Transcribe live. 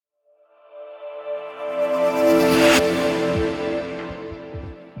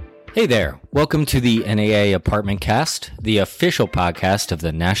Hey there. Welcome to the NAA ApartmentCast, the official podcast of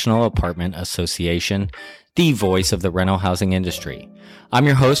the National Apartment Association, the voice of the rental housing industry. I'm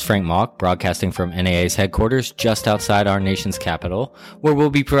your host, Frank Mock, broadcasting from NAA's headquarters just outside our nation's capital, where we'll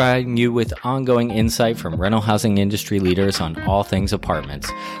be providing you with ongoing insight from rental housing industry leaders on all things apartments,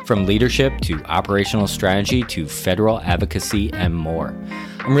 from leadership to operational strategy to federal advocacy and more.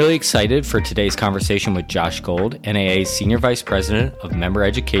 I'm really excited for today's conversation with Josh Gold, NAA's Senior Vice President of Member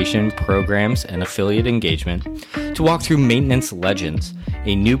Education, Programs, and Affiliate Engagement, to walk through Maintenance Legends,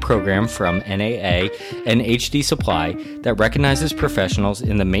 a new program from NAA and HD Supply that recognizes professionals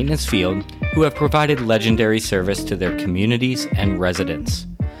in the maintenance field who have provided legendary service to their communities and residents.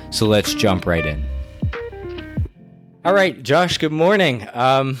 So let's jump right in. All right, Josh, good morning.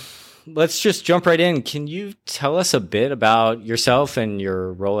 Let's just jump right in. Can you tell us a bit about yourself and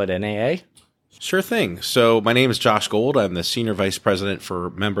your role at NAA? Sure thing. So my name is Josh Gold. I'm the Senior Vice President for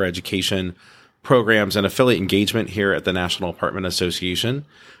Member Education, Programs, and Affiliate Engagement here at the National Apartment Association.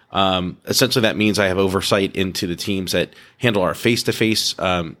 Essentially, that means I have oversight into the teams that handle our face-to-face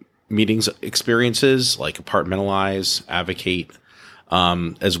meetings experiences like Apartmentalize, Advocate,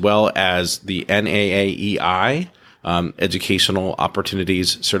 as well as the NAAEI, educational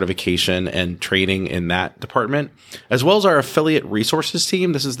opportunities, certification, and training in that department, as well as our affiliate resources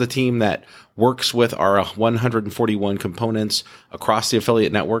team. This is the team that works with our 141 components across the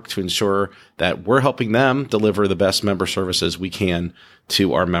affiliate network to ensure that we're helping them deliver the best member services we can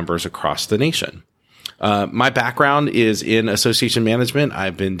to our members across the nation. My background is in association management.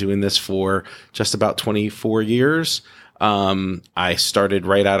 I've been doing this for just about 24 years. I started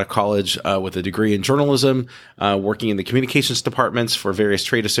right out of college with a degree in journalism, working in the communications departments for various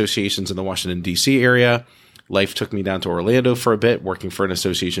trade associations in the Washington, D.C. area. Life took me down to Orlando for a bit, working for an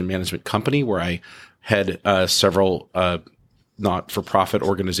association management company where I had several not-for-profit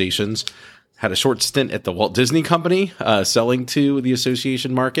organizations. Had a short stint at the Walt Disney Company, selling to the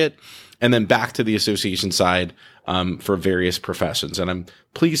association market, and then back to the association side for various professions. And I'm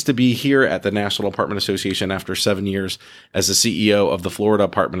pleased to be here at the National Apartment Association after 7 years as the CEO of the Florida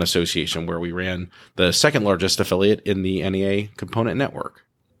Apartment Association, where we ran the second largest affiliate in the NAA component network.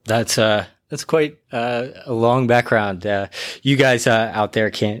 That's quite a long background. You guys out there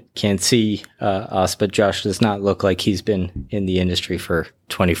can't see us, but Josh does not look like he's been in the industry for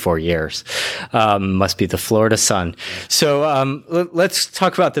 24 years. Must be the Florida sun. So let's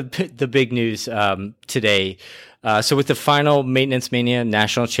talk about the big news today. So with the final Maintenance Mania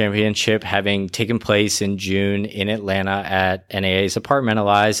National Championship having taken place in June in Atlanta at NAA's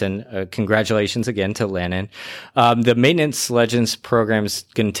Apartmentalize, and congratulations again to Lannon, the Maintenance Legends program is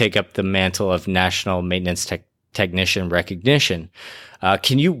going to take up the mantle of National Maintenance Technician recognition.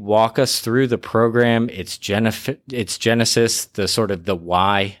 Can you walk us through the program, its genesis, the sort of the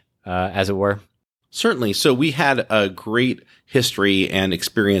why, as it were? Certainly. So we had a great history and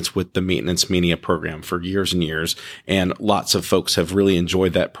experience with the Maintenance Mania program for years and years, and lots of folks have really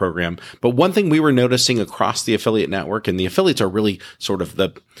enjoyed that program. But one thing we were noticing across the affiliate network, and the affiliates are really sort of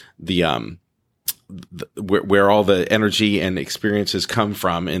where all the energy and experiences come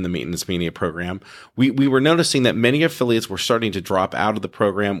from in the Maintenance Mania program, we were noticing that many affiliates were starting to drop out of the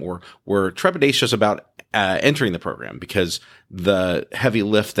program or were trepidatious about entering the program because the heavy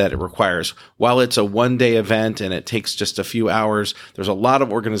lift that it requires. While it's a one-day event and it takes just a few hours, there's a lot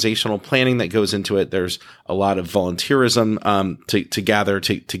of organizational planning that goes into it. There's a lot of volunteerism to gather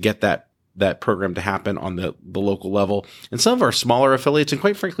to get that program to happen on the local level. And some of our smaller affiliates, and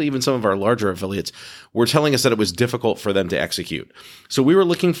quite frankly, even some of our larger affiliates, were telling us that it was difficult for them to execute. So we were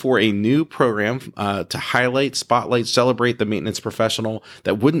looking for a new program to highlight, spotlight, celebrate the maintenance professional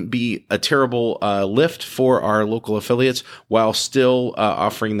that wouldn't be a terrible lift for our local affiliates while still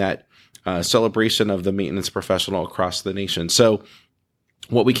offering that celebration of the maintenance professional across the nation. So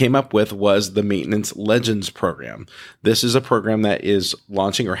what we came up with was the Maintenance Legends program. This is a program that is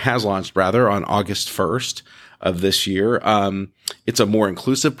launching, or has launched rather, on August 1st of this year. It's a more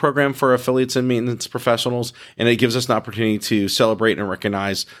inclusive program for affiliates and maintenance professionals, and it gives us an opportunity to celebrate and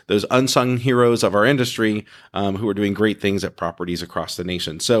recognize those unsung heroes of our industry who are doing great things at properties across the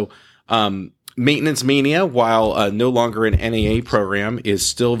nation. So Maintenance Mania, while no longer an NAA program, is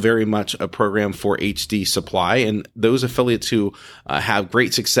still very much a program for HD Supply. And those affiliates who have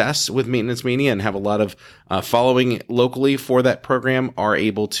great success with Maintenance Mania and have a lot of following locally for that program are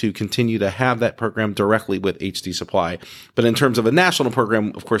able to continue to have that program directly with HD Supply. But in terms of a national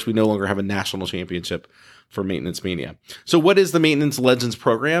program, of course, we no longer have a national championship for Maintenance Mania. So what is the Maintenance Legends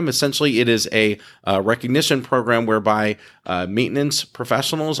program? Essentially, it is a recognition program whereby maintenance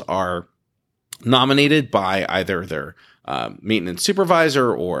professionals are nominated by either their maintenance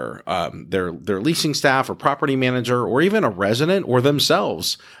supervisor or their leasing staff or property manager or even a resident or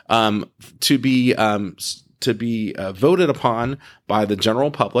themselves to be voted upon by the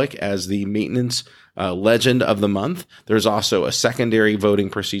general public as the maintenance legend of the month. There's also a secondary voting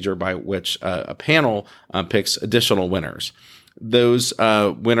procedure by which a panel picks additional winners. Those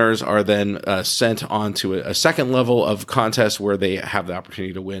winners are then sent on to a second level of contest where they have the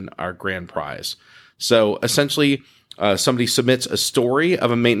opportunity to win our grand prize. So essentially, somebody submits a story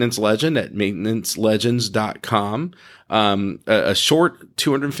of a maintenance legend at maintenancelegends.com, a short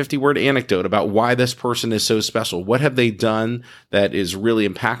 250-word anecdote about why this person is so special. What have they done that is really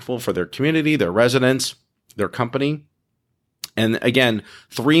impactful for their community, their residents, their company? And again,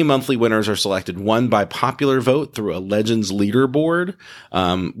 3 monthly winners are selected, one by popular vote through a Legends leaderboard,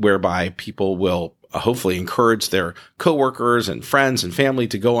 whereby people will hopefully encourage their coworkers and friends and family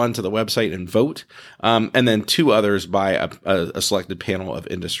to go onto the website and vote. And then 2 others by a selected panel of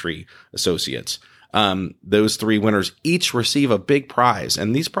industry associates. Those 3 winners each receive a big prize,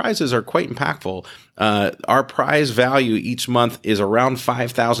 and these prizes are quite impactful. Our prize value each month is around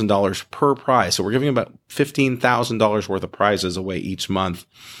 $5,000 per prize. So we're giving about $15,000 worth of prizes away each month.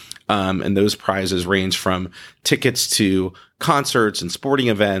 And those prizes range from tickets to concerts and sporting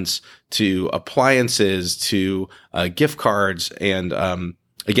events to appliances to gift cards. And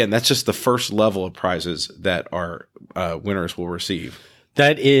again, that's just the first level of prizes that our winners will receive.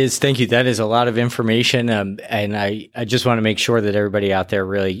 Thank you. That is a lot of information. And I just want to make sure that everybody out there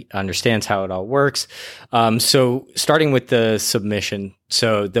really understands how it all works. So starting with the submission.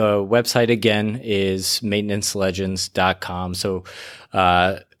 So the website again is maintenancelegends.com. So,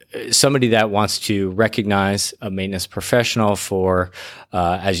 somebody that wants to recognize a maintenance professional for,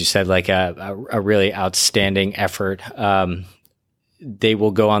 as you said, like a really outstanding effort, they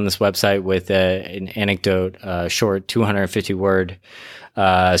will go on this website with an anecdote, short 250-word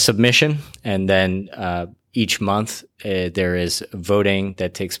submission, and then each month there is voting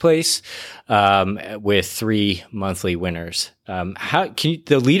that takes place with 3 monthly winners.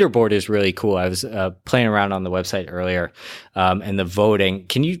 The leaderboard is really cool. I was playing around on the website earlier, and the voting.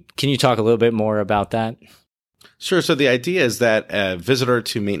 Can you talk a little bit more about that? Sure. So the idea is that a visitor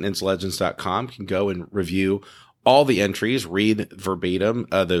to maintenancelegends.com can go and review all the entries, read verbatim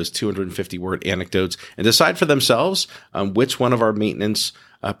those 250-word anecdotes, and decide for themselves which one of our maintenance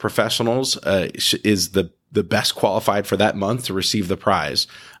professionals is the best qualified for that month to receive the prize.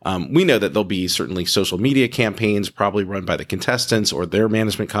 We know that there'll be certainly social media campaigns probably run by the contestants or their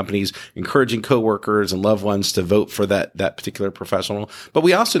management companies, encouraging coworkers and loved ones to vote for that particular professional. But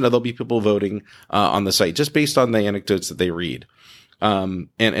we also know there'll be people voting on the site just based on the anecdotes that they read. And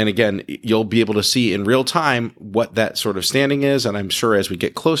again, you'll be able to see in real time what that sort of standing is. And I'm sure as we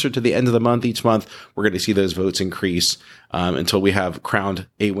get closer to the end of the month, each month, we're going to see those votes increase until we have crowned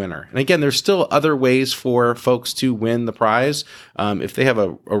a winner. And again, there's still other ways for folks to win the prize. If they have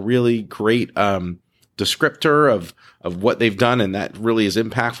a really great descriptor of what they've done, and that really is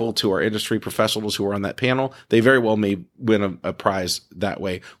impactful to our industry professionals who are on that panel, they very well may win a prize that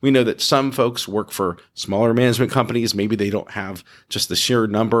way. We know that some folks work for smaller management companies. Maybe they don't have just the sheer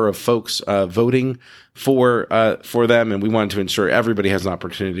number of folks voting for them, and we wanted to ensure everybody has an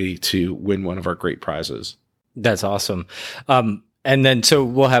opportunity to win one of our great prizes. That's awesome. And then, so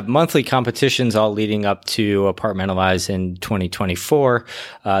we'll have monthly competitions all leading up to Apartmentalize in 2024.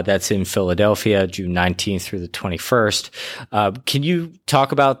 That's in Philadelphia, June 19th through the 21st. Can you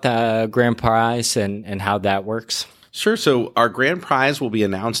talk about the grand prize and how that works? Sure. So our grand prize will be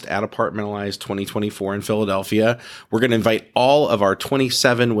announced at Apartmentalize 2024 in Philadelphia. We're going to invite all of our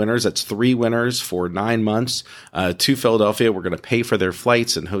 27 winners, that's 3 winners for 9 months, to Philadelphia. We're going to pay for their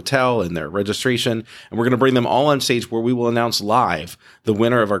flights and hotel and their registration, and we're going to bring them all on stage where we will announce live the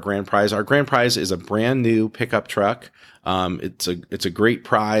winner of our grand prize. Our grand prize is a brand new pickup truck. It's a great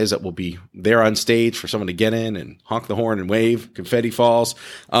prize that will be there on stage for someone to get in and honk the horn and wave, confetti falls.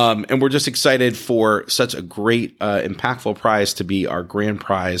 And we're just excited for such a great, impactful prize to be our grand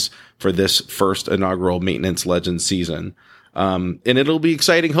prize for this first inaugural Maintenance Legends season. And it'll be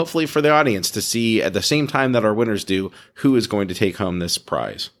exciting, hopefully, for the audience to see at the same time that our winners do, who is going to take home this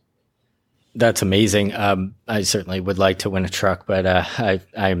prize. That's amazing. I certainly would like to win a truck, but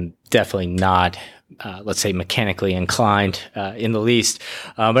I'm definitely not, let's say, mechanically inclined in the least.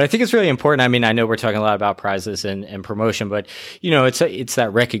 But I think it's really important. I mean, I know we're talking a lot about prizes and promotion, but it's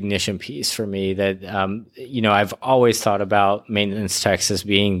that recognition piece for me that I've always thought about maintenance techs as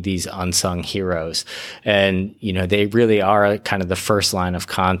being these unsung heroes, and they really are kind of the first line of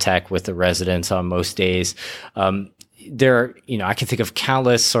contact with the residents on most days. I can think of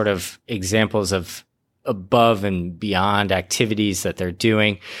countless sort of examples of above and beyond activities that they're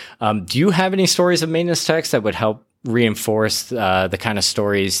doing. Do you have any stories of maintenance techs that would help reinforce the kind of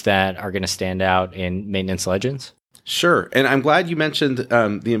stories that are going to stand out in Maintenance Legends? Sure. And I'm glad you mentioned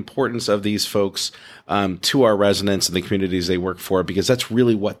the importance of these folks to our residents and the communities they work for, because that's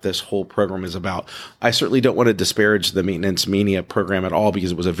really what this whole program is about. I certainly don't want to disparage the Maintenance Mania program at all,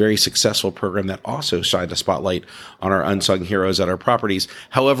 because it was a very successful program that also shined a spotlight on our unsung heroes at our properties.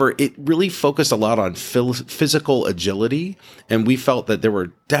 However, it really focused a lot on physical agility, and we felt that there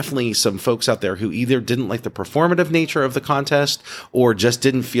were definitely some folks out there who either didn't like the performative nature of the contest or just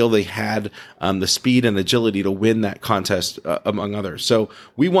didn't feel they had the speed and agility to win that contest, among others. So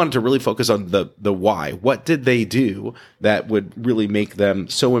we wanted to really focus on the why. What did they do that would really make them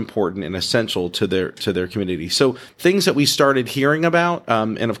so important and essential to their community? So things that we started hearing about,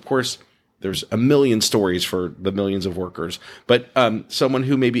 and of course, there's a million stories for the millions of workers, but someone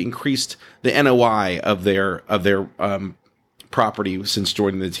who maybe increased the NOI of their property since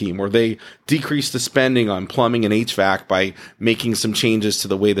joining the team, or they decreased the spending on plumbing and HVAC by making some changes to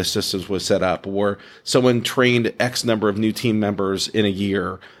the way the systems was set up, or someone trained X number of new team members in a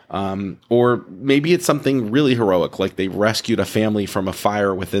year. Or maybe it's something really heroic, like they rescued a family from a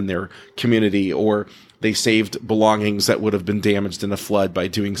fire within their community, or they saved belongings that would have been damaged in a flood by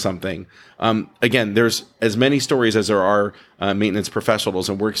doing something. Again, there's as many stories as there are maintenance professionals,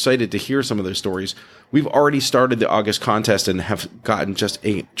 and we're excited to hear some of those stories. We've already started the August contest and have gotten just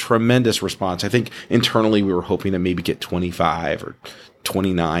a tremendous response. I think internally we were hoping to maybe get 25 or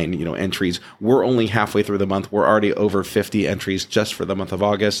 29, entries. We're only halfway through the month. We're already over 50 entries just for the month of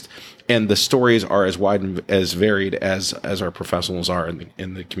August. And the stories are as wide and as varied as our professionals are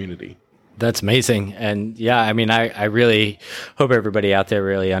in the community. That's amazing. And yeah, I mean, I really hope everybody out there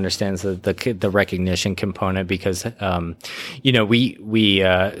really understands the recognition component, because, we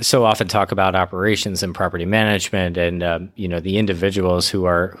so often talk about operations and property management and, the individuals who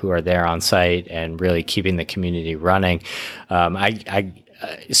are there on site and really keeping the community running.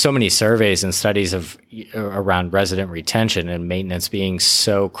 So many surveys and studies around resident retention and maintenance being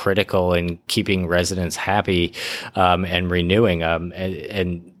so critical in keeping residents happy and renewing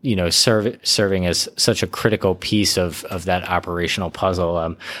and serving as such a critical piece of that operational puzzle.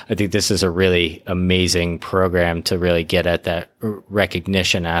 I think this is a really amazing program to really get at that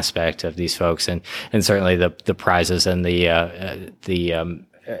recognition aspect of these folks, and certainly the prizes and the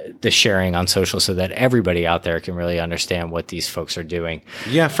sharing on social, so that everybody out there can really understand what these folks are doing.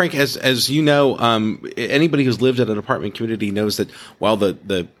 Yeah, Frank, as you know, anybody who's lived at an apartment community knows that while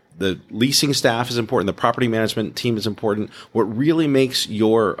the leasing staff is important, the property management team is important, what really makes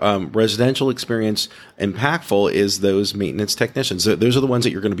your residential experience impactful is those maintenance technicians. Those are the ones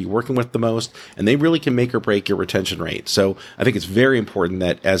that you're going to be working with the most, and they really can make or break your retention rate. So I think it's very important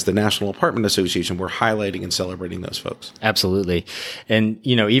that as the National Apartment Association, we're highlighting and celebrating those folks. Absolutely. And,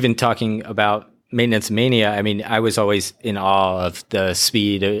 even talking about Maintenance Mania, I mean, I was always in awe of the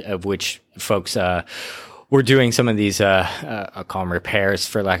speed of which folks we're doing some of these, I'll call them repairs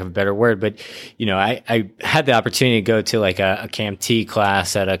for lack of a better word. But, I had the opportunity to go to like a CAMT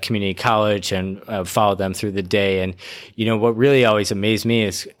class at a community college and follow them through the day. And, what really always amazed me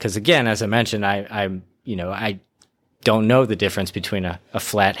is, because again, as I mentioned, I don't know the difference between a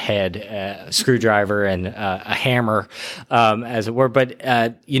flathead screwdriver and a hammer, as it were. But,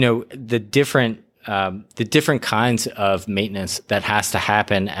 the different kinds of maintenance that has to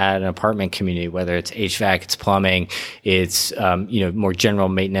happen at an apartment community, whether it's HVAC, it's plumbing, it's, more general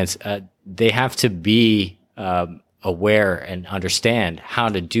maintenance, they have to be, aware and understand how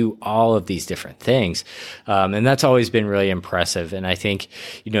to do all of these different things. And that's always been really impressive. And I think,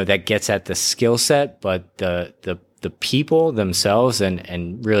 that gets at the skill set, but the people themselves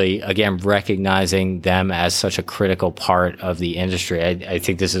and really, again, recognizing them as such a critical part of the industry. I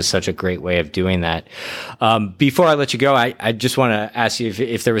think this is such a great way of doing that. Before I let you go, I just want to ask you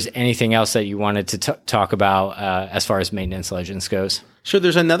if there was anything else that you wanted to talk about as far as Maintenance Legends goes. Sure.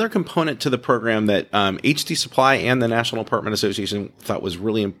 There's another component to the program that HD Supply and the National Apartment Association thought was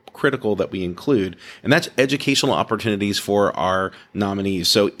really critical that we include, and that's educational opportunities for our nominees.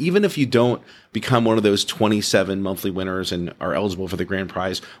 So even if you don't become one of those 27 monthly winners and are eligible for the grand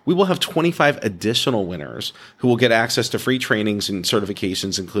prize, we will have 25 additional winners who will get access to free trainings and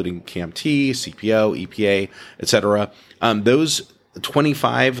certifications, including CAMT, CPO, EPA, etc. Those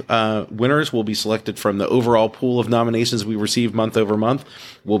 25 winners will be selected from the overall pool of nominations we receive month over month.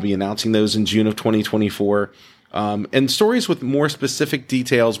 We'll be announcing those in June of 2024. And stories with more specific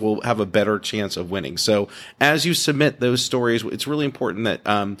details will have a better chance of winning. So as you submit those stories, it's really important that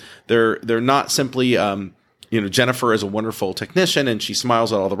they're not simply Jennifer is a wonderful technician and she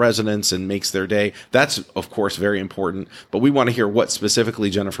smiles at all the residents and makes their day. That's, of course, very important. But we want to hear what specifically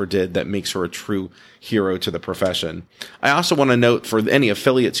Jennifer did that makes her a true hero to the profession. I also want to note for any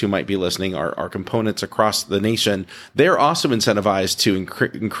affiliates who might be listening, our components across the nation, they're also incentivized to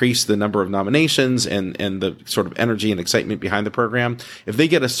increase the number of nominations and the sort of energy and excitement behind the program. If they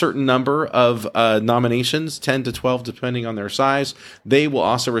get a certain number of nominations, 10 to 12, depending on their size, they will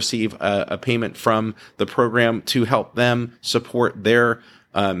also receive a payment from the program to help them support their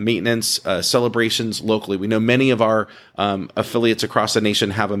maintenance celebrations locally. We know many of our affiliates across the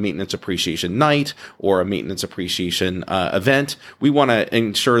nation have a maintenance appreciation night or a maintenance appreciation event. We want to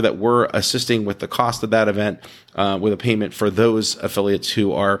ensure that we're assisting with the cost of that event with a payment for those affiliates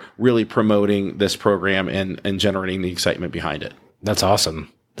who are really promoting this program and generating the excitement behind it. That's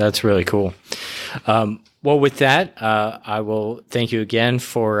awesome. That's really cool. Well, with that, I will thank you again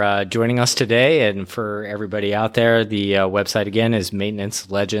for joining us today. And for everybody out there, the website again is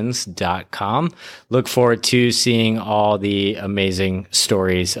maintenancelegends.com. Look forward to seeing all the amazing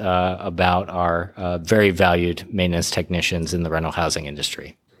stories about our very valued maintenance technicians in the rental housing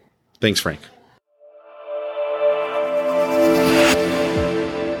industry. Thanks, Frank.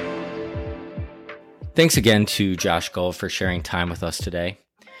 Thanks again to Josh Gull for sharing time with us today.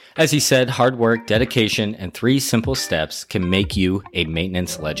 As he said, hard work, dedication, and 3 simple steps can make you a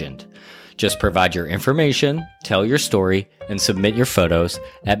maintenance legend. Just provide your information, tell your story, and submit your photos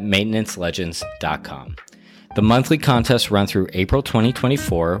at maintenancelegends.com. The monthly contests run through April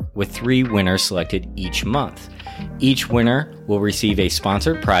 2024 with 3 winners selected each month. Each winner will receive a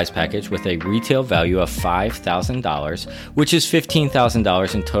sponsored prize package with a retail value of $5,000, which is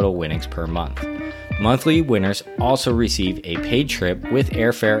 $15,000 in total winnings per month. Monthly winners also receive a paid trip with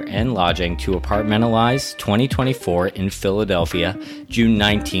airfare and lodging to Apartmentalize 2024 in Philadelphia, June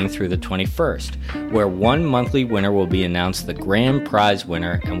 19th through the 21st, where one monthly winner will be announced the grand prize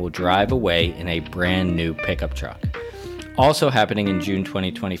winner and will drive away in a brand new pickup truck. Also happening in June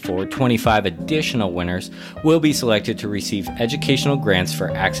 2024, 25 additional winners will be selected to receive educational grants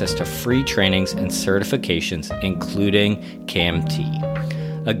for access to free trainings and certifications, including KMT.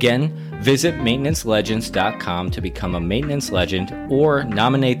 Again, visit maintenancelegends.com to become a maintenance legend or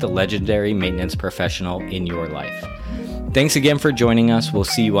nominate the legendary maintenance professional in your life. Thanks again for joining us. We'll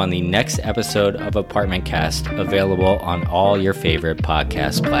see you on the next episode of ApartmentCast, available on all your favorite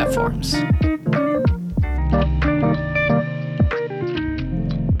podcast platforms.